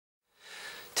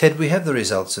Ted, we have the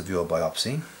results of your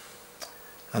biopsy.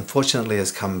 Unfortunately, it's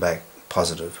come back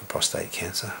positive for prostate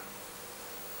cancer.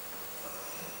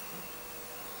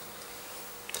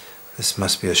 This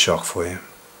must be a shock for you.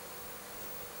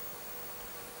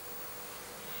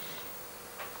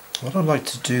 What I'd like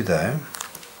to do though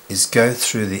is go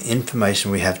through the information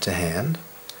we have to hand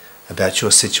about your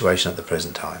situation at the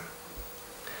present time.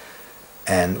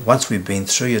 And once we've been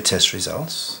through your test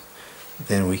results,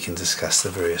 then we can discuss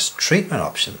the various treatment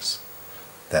options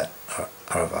that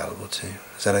are available to you.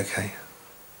 Is that okay?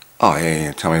 Oh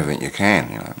yeah, tell me everything you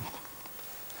can, you know.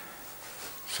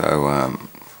 So,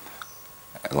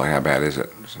 like how bad is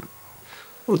it?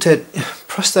 Well, Ted,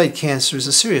 prostate cancer is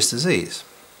a serious disease.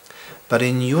 But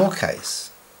in your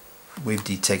case, we've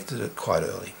detected it quite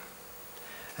early.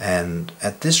 And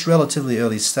at this relatively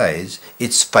early stage,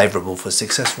 it's favourable for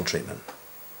successful treatment.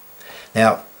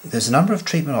 Now, there's a number of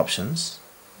treatment options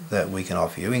that we can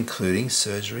offer you, including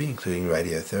surgery, including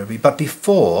radiotherapy. But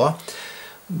before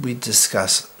we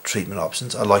discuss treatment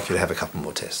options, I'd like you to have a couple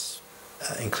more tests,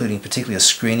 including particularly a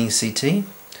screening CT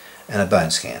and a bone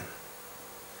scan.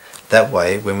 That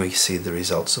way, when we see the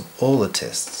results of all the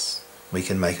tests, we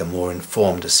can make a more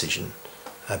informed decision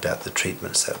about the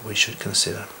treatments that we should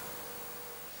consider.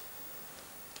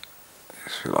 I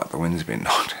feel like the wind's been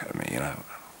knocked out of me, you know.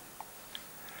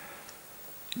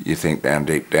 You think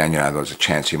deep down, you know, there's a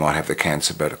chance you might have the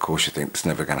cancer, but of course you think it's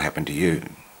never going to happen to you.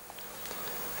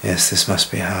 Yes, this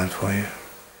must be hard for you.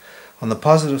 On the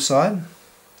positive side,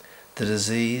 the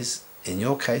disease in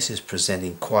your case is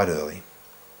presenting quite early.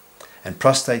 And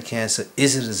prostate cancer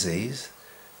is a disease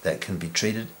that can be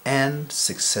treated and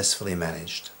successfully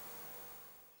managed.